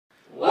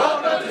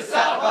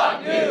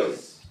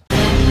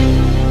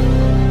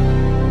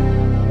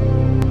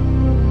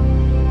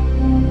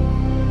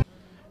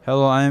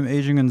I am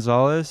Adrian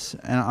Gonzalez,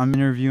 and I'm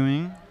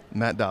interviewing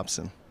Matt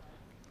Dopson.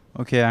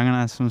 Okay, I'm gonna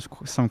ask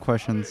some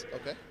questions.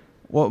 Okay.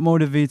 What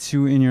motivates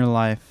you in your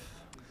life?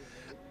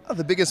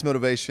 The biggest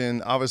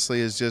motivation, obviously,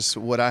 is just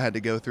what I had to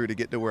go through to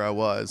get to where I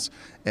was,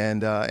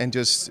 and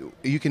just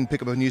you can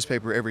pick up a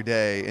newspaper every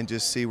day and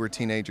just see where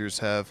teenagers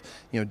have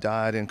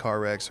died in car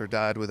wrecks or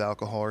died with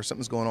alcohol or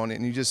something's going on,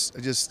 and I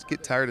just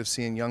get tired of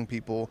seeing young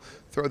people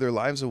throw their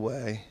lives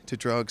away to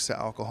drugs, to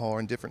alcohol,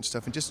 and different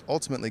stuff, and just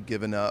ultimately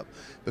giving up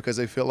because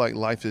they feel like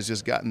life has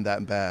just gotten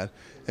that bad.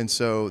 And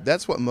so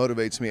that's what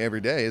motivates me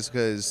every day, is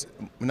because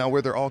now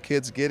whether all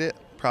kids get it,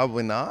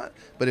 probably not,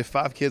 but if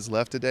 5 kids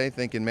left today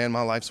thinking, man,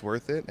 my life's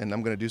worth it and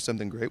I'm going to do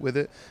something great with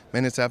it,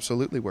 man, it's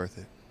absolutely worth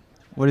it.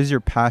 What is your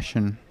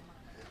passion?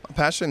 My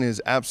passion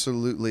is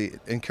absolutely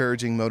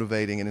encouraging,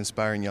 motivating, and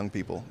inspiring young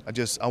people.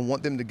 I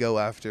want them to go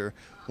after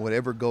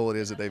whatever goal it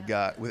is that they've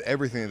got, with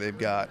everything that they've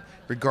got,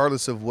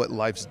 regardless of what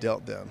life's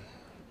dealt them.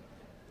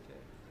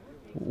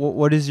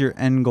 What is your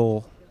end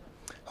goal?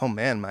 Oh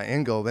man, my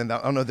end goal, man,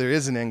 I don't know if there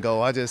is an end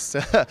goal. I just,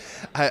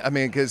 I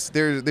mean, because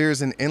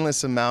there's an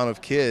endless amount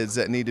of kids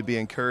that need to be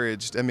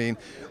encouraged. I mean,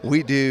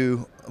 we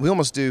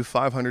almost do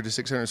 500 to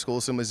 600 school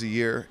assemblies a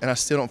year, and I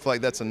still don't feel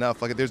like that's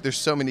enough. Like there's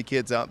so many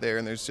kids out there,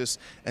 and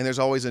there's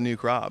always a new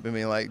crop. I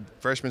mean, like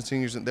freshmen,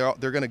 seniors, they're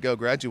going to go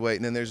graduate,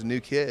 and then there's new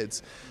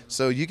kids.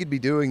 So you could be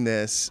doing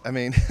this. I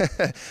mean,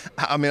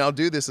 I'll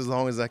do this as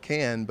long as I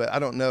can, but I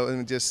don't know. I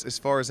mean, just as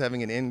far as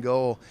having an end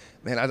goal,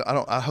 man,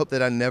 I hope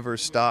that I never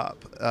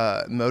stop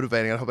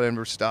motivating. I hope I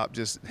never stop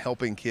just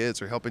helping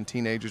kids or helping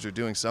teenagers or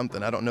doing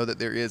something. I don't know that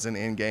there is an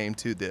end game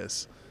to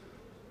this.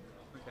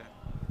 Okay.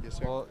 Yes,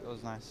 sir. Well, it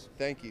was nice.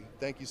 Thank you.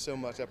 Thank you so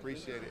much. I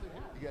appreciate it.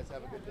 You guys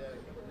have a good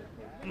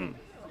day.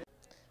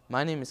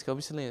 My name is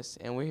Kobe Salinas,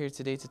 and we're here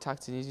today to talk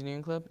to the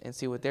engineering club and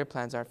see what their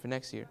plans are for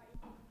next year.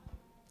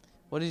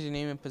 What is your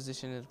name and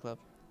position in the club?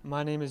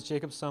 My name is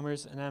Jacob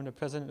Summers, and I'm the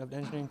president of the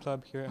engineering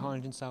club here at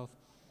Harlingen South.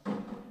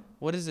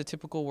 What is the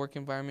typical work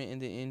environment in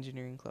the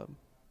engineering club?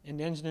 In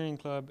the engineering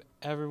club,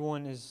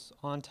 everyone is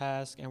on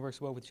task and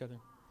works well with each other.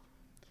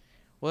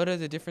 What are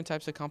the different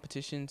types of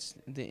competitions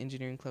the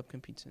engineering club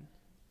competes in?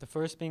 The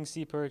first being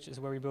Sea Perch, is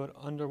where we build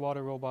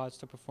underwater robots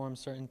to perform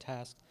certain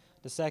tasks.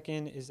 The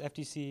second is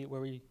FTC, where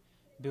we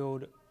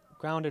build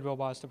grounded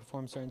robots to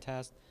perform certain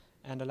tasks.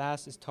 And the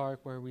last is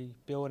TARC, where we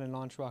build and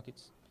launch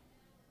rockets.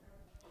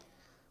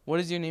 What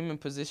is your name and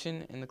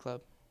position in the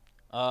club?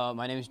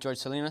 My name is George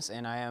Salinas,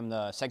 and I am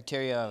the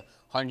secretary of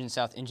Harlingen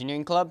South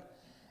Engineering Club.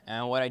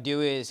 And what I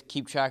do is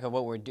keep track of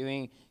what we're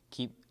doing,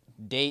 keep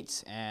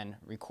dates, and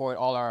record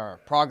all our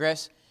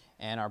progress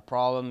and our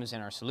problems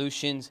and our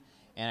solutions,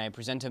 and I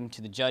present them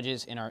to the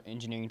judges in our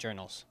engineering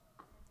journals.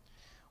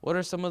 What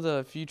are some of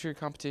the future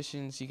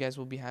competitions you guys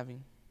will be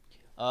having?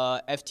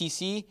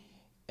 FTC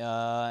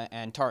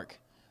and TARC.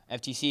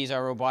 FTC is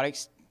our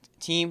robotics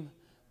team,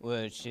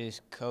 which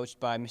is coached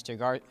by Mr.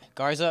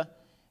 Garza,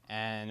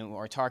 and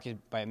our TARC is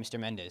by Mr.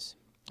 Mendez.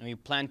 And we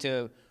plan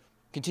to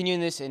continue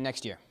this in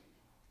next year.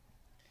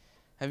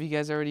 Have you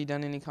guys already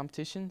done any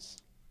competitions?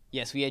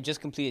 Yes, we had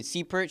just completed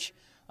Sea Perch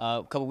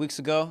a couple weeks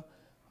ago.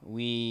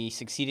 We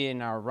succeeded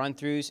in our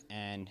run-throughs,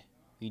 and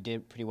we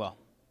did pretty well.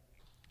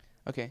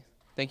 Okay,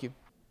 thank you.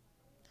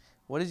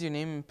 What is your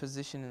name and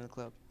position in the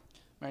club?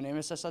 My name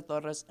is Cesar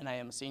Torres, and I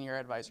am a senior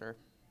advisor.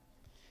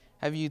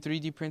 Have you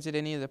 3D printed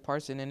any of the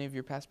parts in any of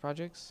your past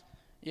projects?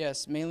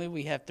 Yes, mainly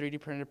we have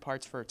 3D printed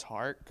parts for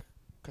TARC,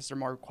 because they're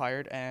more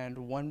required, and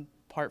one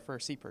part for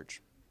Sea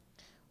Perch.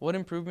 What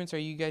improvements are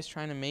you guys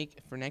trying to make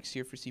for next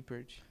year for Sea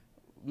Perch?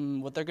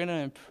 What they're going to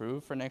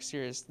improve for next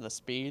year is the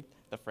speed,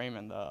 the frame,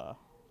 and the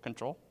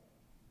control.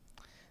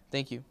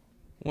 Thank you.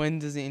 When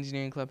does the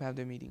engineering club have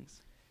their meetings?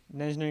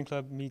 The engineering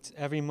club meets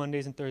every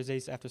Mondays and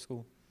Thursdays after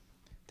school.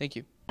 Thank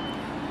you.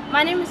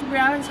 My name is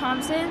Brianna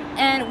Thompson,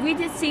 and we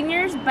did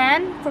seniors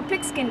band for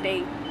Pigskin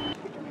Day.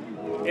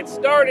 It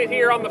started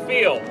here on the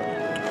field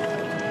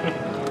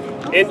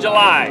in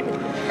July,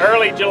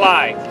 early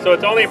July, so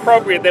it's only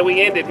appropriate that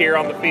we end it here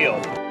on the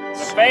field.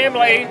 The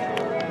family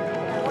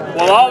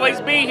will always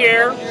be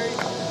here.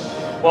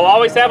 We'll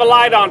always have a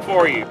light on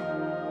for you.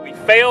 We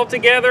fail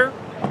together,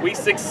 we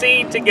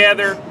succeed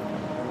together,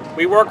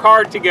 we work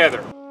hard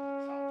together.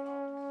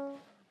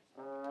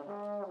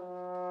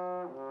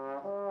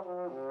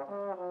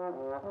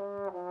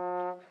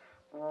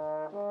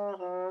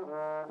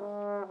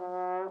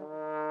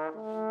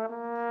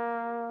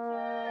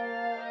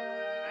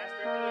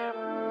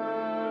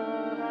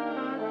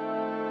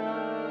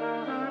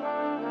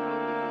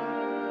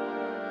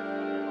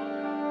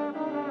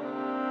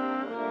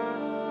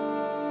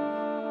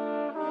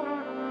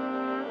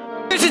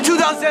 It's a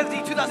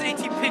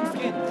 2017-2018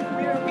 Pigskin.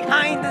 We are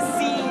behind the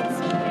scenes.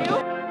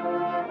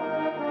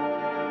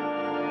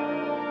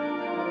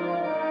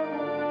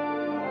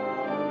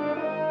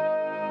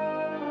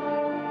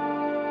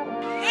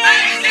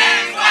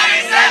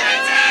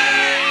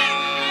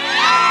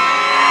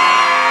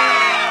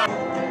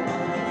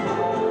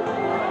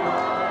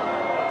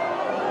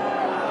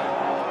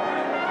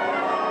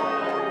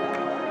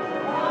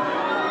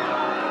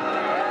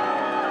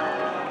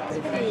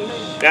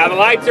 Now the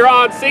lights are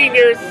on,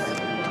 seniors.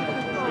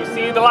 You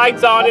see the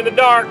lights on in the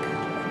dark.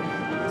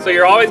 So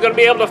you're always going to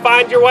be able to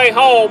find your way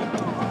home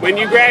when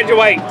you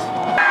graduate.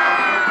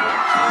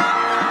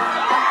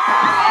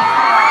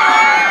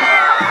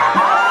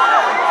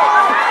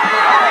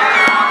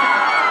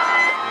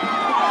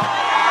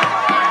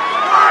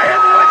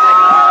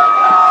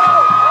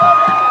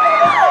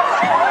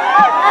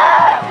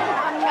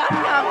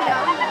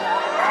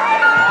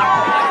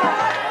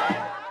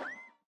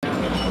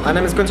 My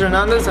name is Quinton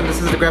Hernandez and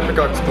this is the Graphic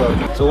Arts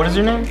Club. So what is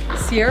your name?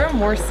 Sierra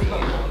Morsi.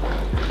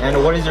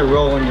 And what is your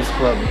role in this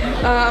club?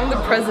 I'm the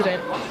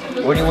president.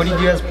 What do you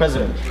do as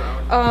president?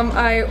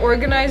 I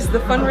organize the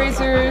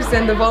fundraisers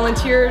and the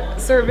volunteer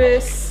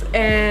service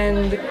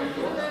and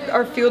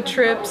our field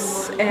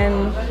trips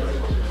and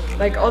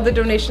like all the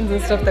donations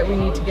and stuff that we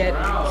need to get.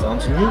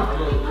 Sounds neat.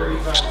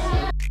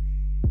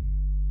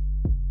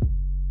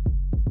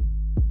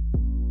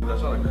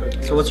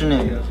 So what's your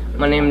name?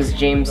 My name is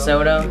James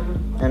Soto.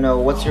 And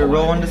what's your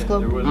role in this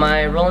club?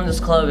 My role in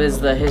this club is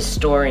the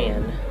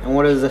historian. And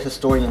what does a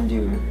historian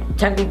do?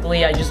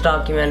 Technically, I just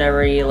document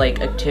every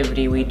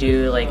activity we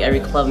do, like every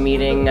club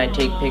meeting. I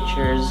take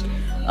pictures.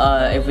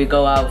 If we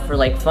go out for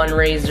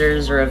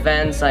fundraisers or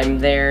events, I'm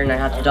there and I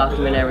have to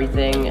document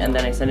everything, and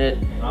then I send it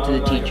to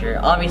the teacher.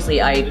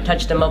 Obviously, I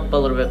touch them up a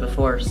little bit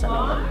before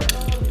sending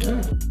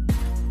them.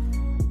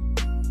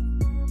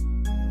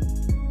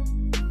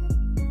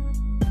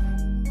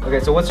 Okay,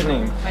 so what's your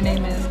name? My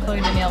name is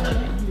Chloe Danielle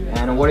Living.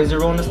 And what is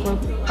your role in this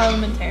club?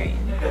 Parliamentarian.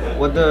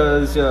 What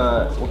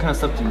kind of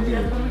stuff do you do?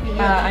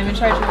 I'm in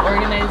charge of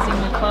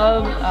organizing the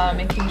club,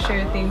 making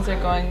sure things are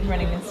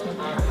running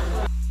smoothly.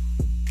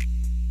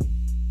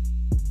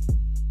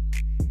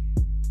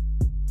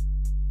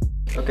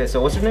 Okay,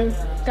 so what's your name?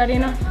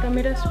 Karina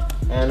Ramirez.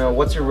 And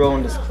what's your role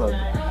in this club?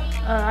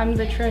 I'm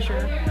the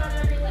treasurer.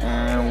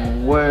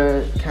 And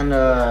what kind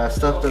of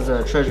stuff does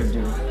a treasurer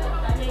do?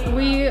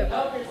 We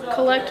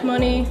collect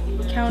money,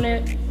 count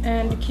it,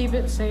 and keep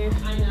it safe.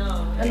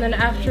 And then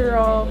after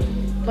all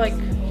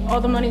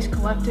the money's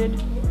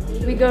collected,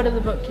 we go to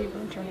the bookkeeper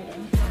and turn it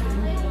in.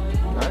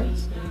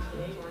 Nice.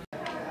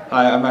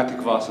 Hi, I'm Matthew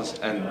Cavazos,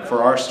 and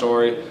for our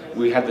story,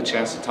 we had the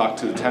chance to talk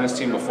to the tennis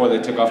team before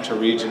they took off to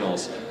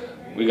regionals.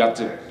 We got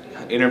to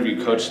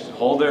interview Coach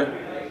Holder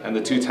and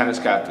the two tennis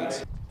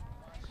captains.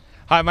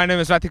 Hi, my name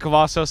is Matthew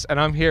Cavazos, and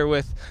I'm here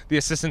with the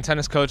assistant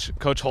tennis coach,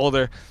 Coach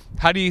Holder.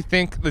 How do you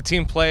think the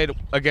team played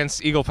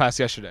against Eagle Pass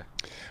yesterday?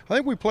 I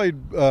think we played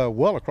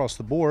well across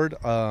the board.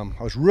 I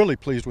was really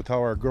pleased with how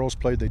our girls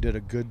played. They did a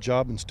good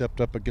job and stepped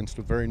up against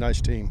a very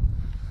nice team.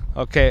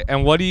 Okay,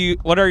 and what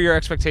are your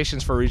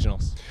expectations for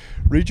regionals?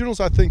 Regionals,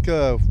 I think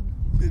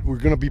we're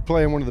going to be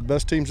playing one of the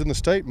best teams in the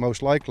state,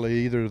 most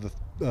likely, either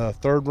the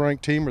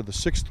third-ranked team or the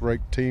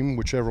sixth-ranked team,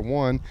 whichever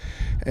one.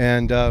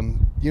 And,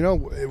 you know,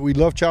 we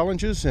love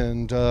challenges,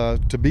 and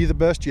to be the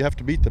best, you have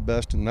to beat the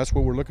best, and that's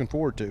what we're looking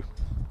forward to.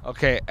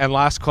 Okay, and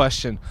last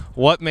question.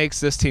 What makes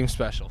this team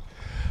special?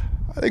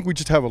 I think we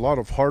just have a lot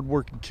of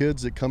hard-working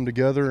kids that come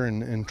together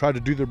and try to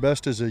do their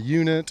best as a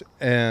unit,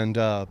 and,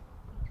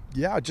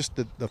 yeah, just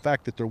the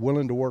fact that they're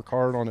willing to work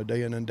hard on a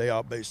day-in and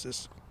day-out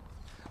basis.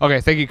 Okay,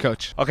 thank you,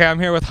 Coach. Okay, I'm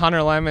here with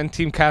Hunter Lyman,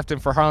 team captain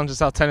for Harlingen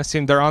South Tennis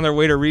Team. They're on their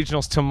way to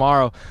regionals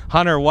tomorrow.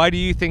 Hunter, why do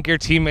you think your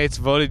teammates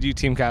voted you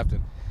team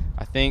captain?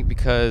 I think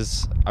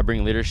because I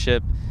bring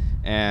leadership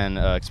and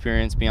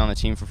experience being on the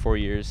team for 4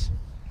 years.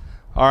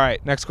 All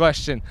right, next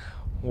question.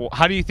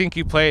 How do you think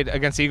you played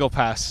against Eagle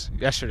Pass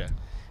yesterday?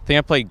 I think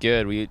I played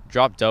good. We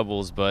dropped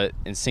doubles, but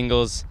in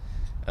singles,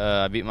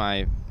 I beat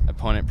my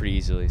opponent pretty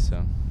easily.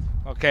 So.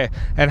 Okay,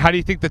 and how do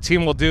you think the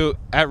team will do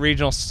at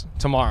regionals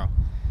tomorrow?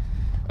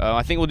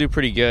 I think we'll do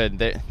pretty good.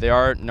 They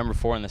are number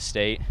 4 in the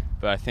state,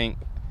 but I think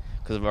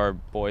because of our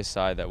boys'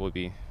 side that we'll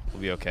be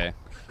okay.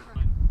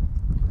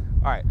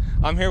 All right,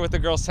 I'm here with the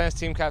girls' tennis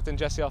team captain,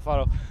 Jessie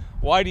Alfaro.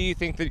 Why do you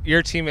think that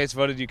your teammates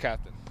voted you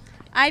captain?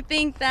 I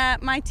think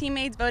that my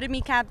teammates voted me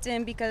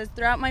captain because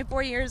throughout my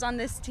 4 years on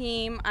this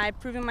team, I've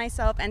proven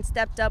myself and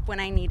stepped up when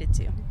I needed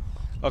to.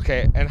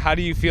 Okay, and how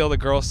do you feel the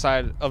girls'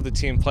 side of the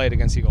team played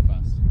against Eagle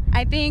Pass?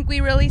 I think we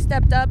really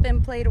stepped up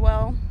and played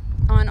well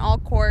on all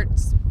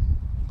courts.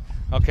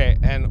 Okay,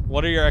 and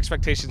what are your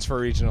expectations for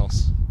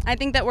regionals? I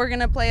think that we're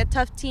going to play a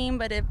tough team,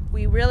 but if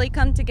we really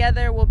come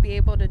together, we'll be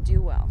able to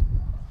do well.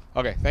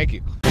 Okay, thank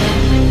you.